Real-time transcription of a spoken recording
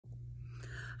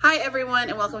Hi everyone,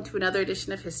 and welcome to another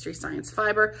edition of History Science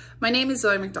Fiber. My name is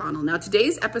Zoe McDonald. Now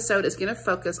today's episode is going to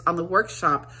focus on the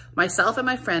workshop myself and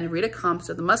my friend Rita Kompst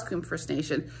of the Musqueam First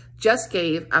Nation just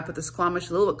gave up at the Squamish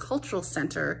Lil'wat Cultural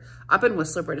Centre up in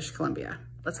Whistler, British Columbia.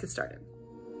 Let's get started.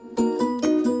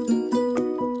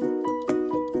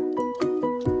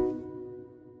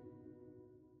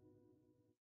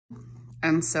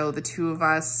 And so the two of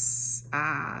us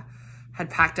had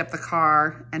packed up the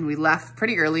car and we left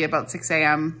pretty early, about 6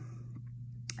 a.m.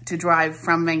 to drive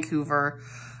from Vancouver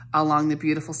along the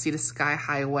beautiful Sea to Sky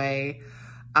Highway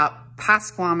up past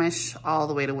Squamish all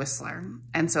the way to Whistler.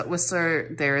 And so at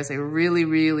Whistler, there is a really,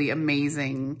 really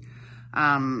amazing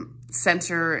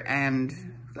center and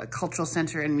cultural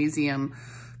center and museum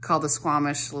called the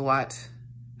Squamish Lil'wat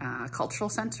Cultural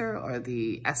Centre, or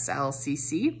the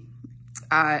SLCC.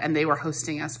 And they were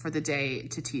hosting us for the day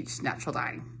to teach natural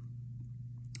dyeing.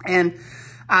 And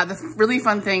the really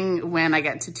fun thing when I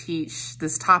get to teach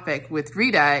this topic with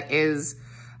Rita is,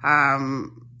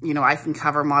 you know, I can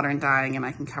cover modern dyeing and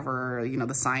I can cover, you know,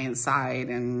 the science side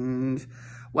and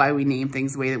why we name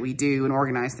things the way that we do and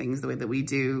organize things the way that we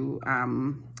do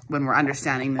when we're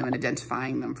understanding them and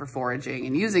identifying them for foraging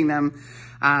and using them.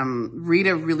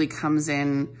 Rita really comes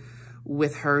in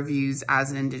with her views as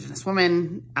an Indigenous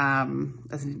woman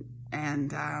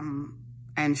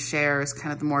and shares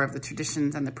kind of the more of the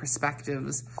traditions and the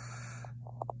perspectives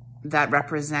that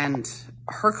represent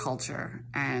her culture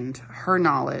and her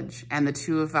knowledge, and the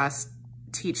two of us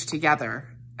teach together.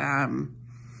 And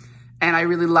I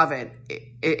really love it.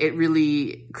 It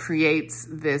really creates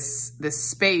this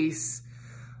space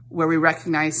where we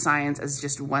recognize science as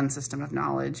just one system of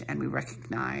knowledge, and we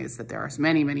recognize that there are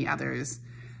many, many others,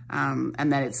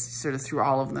 and that it's sort of through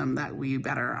all of them that we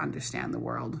better understand the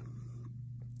world.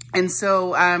 And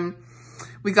so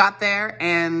we got there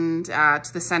and to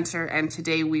the center, and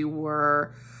today we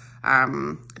were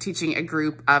teaching a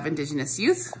group of Indigenous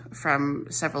youth from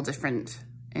several different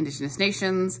Indigenous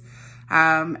nations.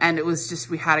 And it was just,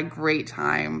 we had a great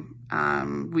time.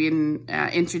 We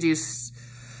introduced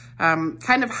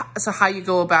kind of so how you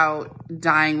go about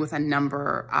dyeing with a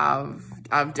number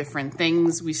of different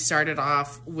things. We started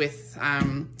off with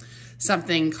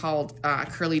something called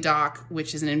curly dock,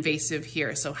 which is an invasive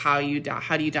here. So how do you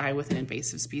dye with an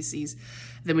invasive species?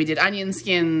 Then we did onion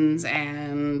skins,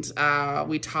 and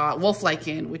we taught wolf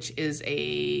lichen, which is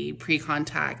a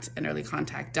pre-contact and early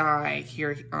contact dye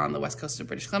here on the west coast of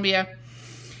British Columbia.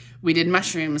 We did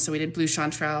mushrooms, so we did blue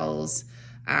chanterelles,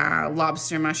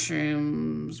 lobster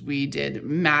mushrooms. We did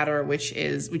madder, which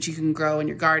you can grow in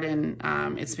your garden.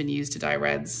 It's been used to dye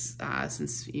reds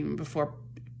since even before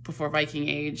Viking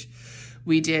age.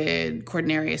 We did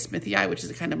Cortinarius smithii, which is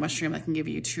a kind of mushroom that can give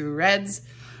you true reds.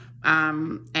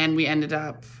 And we ended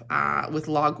up with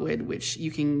logwood, which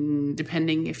you can,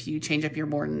 depending if you change up your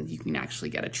morton, you can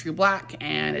actually get a true black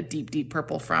and a deep, deep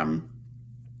purple from.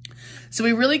 So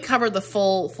we really covered the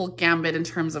full gambit in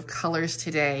terms of colors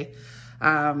today.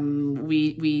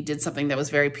 We did something that was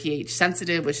very pH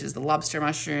sensitive, which is the lobster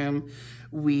mushroom.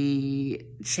 We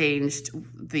changed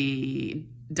the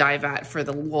dye vat for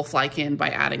the wolf lichen by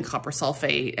adding copper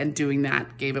sulfate, and doing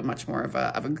that gave it much more of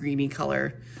a greeny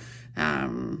color.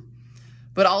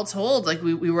 But all told, like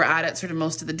we were at it sort of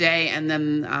most of the day, and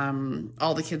then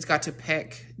all the kids got to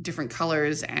pick different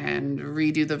colors and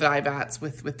redo the dye vats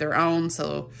with their own,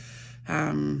 so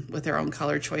with their own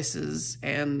color choices.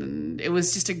 And it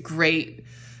was just a great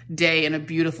day in a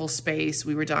beautiful space.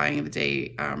 We were dyeing the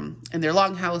day in their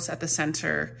longhouse at the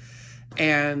center,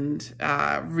 and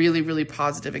really, really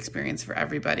positive experience for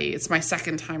everybody. It's my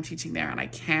second time teaching there, and I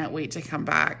can't wait to come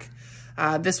back.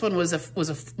 This one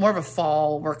was more of a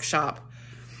fall workshop.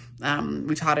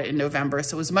 We taught it in November,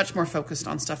 so it was much more focused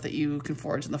on stuff that you can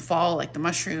forage in the fall, like the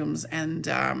mushrooms. And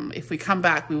if we come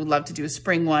back, we would love to do a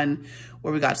spring one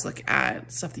where we got to look at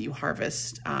stuff that you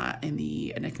harvest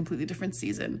in a completely different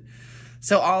season.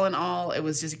 So all in all, it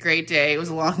was just a great day. It was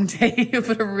a long day,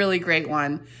 but a really great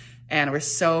one. And we're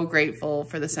so grateful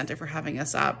for the center for having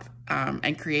us up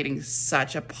and creating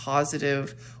such a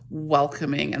positive,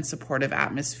 welcoming, and supportive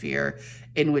atmosphere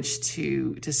in which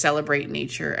to celebrate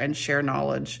nature and share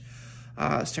knowledge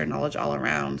all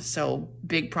around. So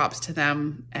big props to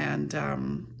them, and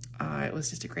it was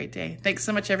just a great day. Thanks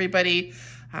so much, everybody.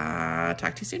 Talk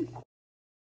to you soon.